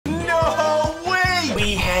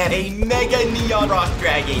get a Mega Neon Frost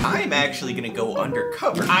Dragon. I'm actually gonna go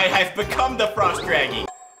undercover. I have become the Frost Dragon.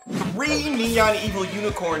 3 neon evil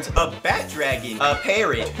unicorns, a bat dragon, a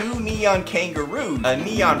parrot, 2 neon kangaroos, a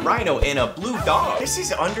neon rhino, and a blue dog. This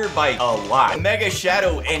is under by a lot. Mega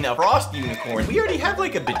shadow and a frost unicorn. We already have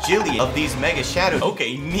like a bajillion of these mega shadows.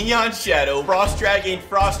 Okay, neon shadow, frost dragon,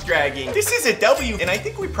 frost dragon. This is a W, and I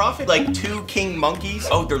think we profit like 2 king monkeys.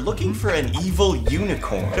 Oh, they're looking for an evil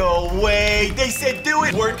unicorn. No way, they said do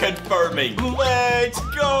it. We're confirming. Let's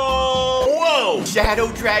go. Whoa,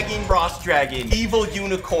 shadow dragon, frost dragon, evil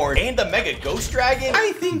unicorn, and the Mega Ghost Dragon?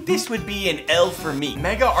 I think this would be an L for me.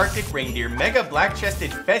 Mega Arctic Reindeer, Mega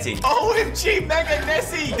Black-Chested Pheasant. OMG, Mega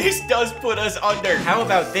Nessie! This does put us under. How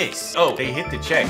about this? Oh, they hit the check.